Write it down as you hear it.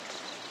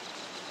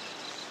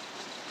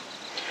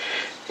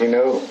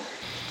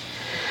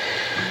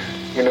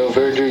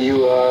Virgil,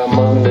 you are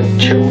among the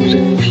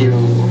chosen few.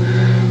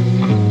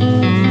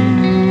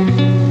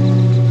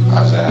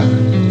 How's that?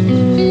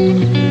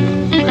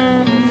 Well,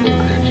 I think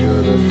that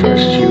you're the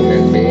first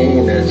human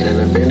being that's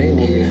ever been in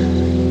here.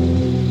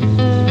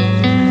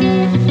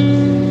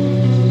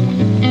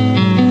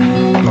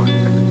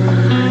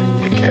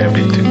 You can't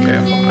be too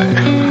careful,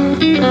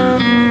 man.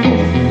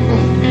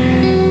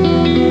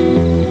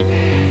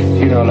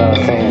 You know a lot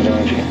of things,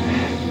 don't you?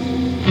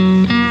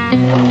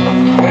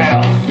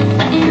 Well,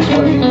 here's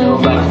what you know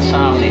about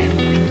insomnia.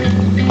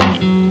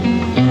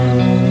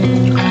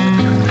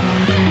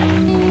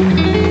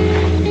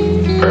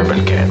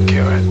 Bourbon can't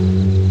cure it.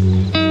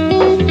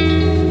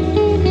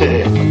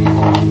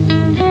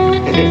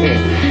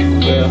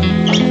 Well,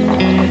 that's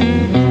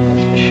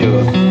for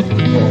sure.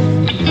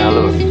 Now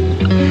look,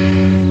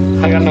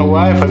 I got no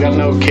wife, I got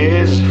no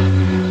kids.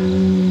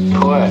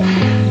 Boy,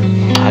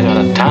 I got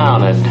a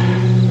town that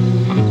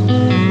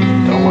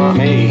don't want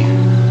me.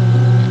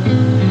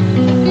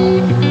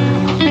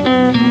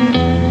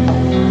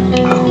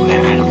 Oh,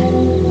 man,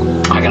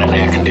 I got an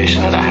air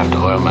conditioner that I have to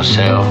oil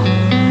myself.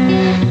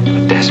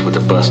 A desk with a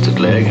busted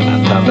leg, and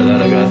on top of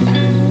that I got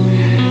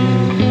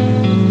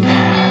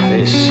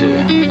this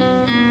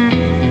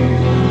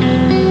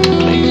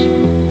place.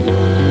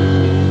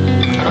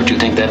 Don't you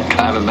think that'd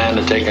drive a man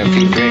to take a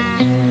few drinks?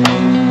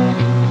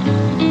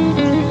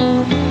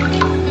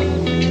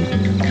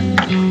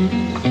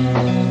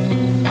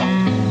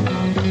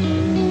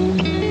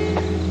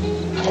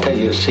 I'll tell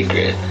you a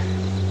secret.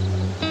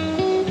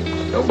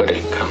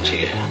 Nobody comes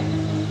here.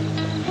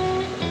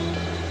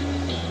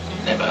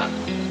 Never.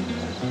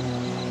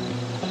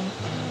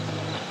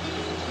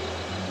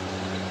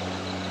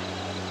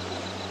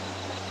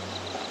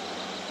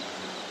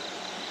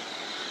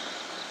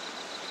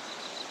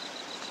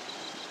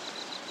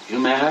 You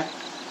met her?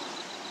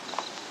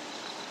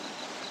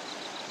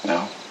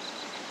 No.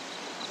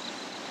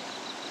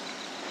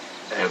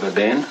 Ever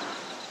been?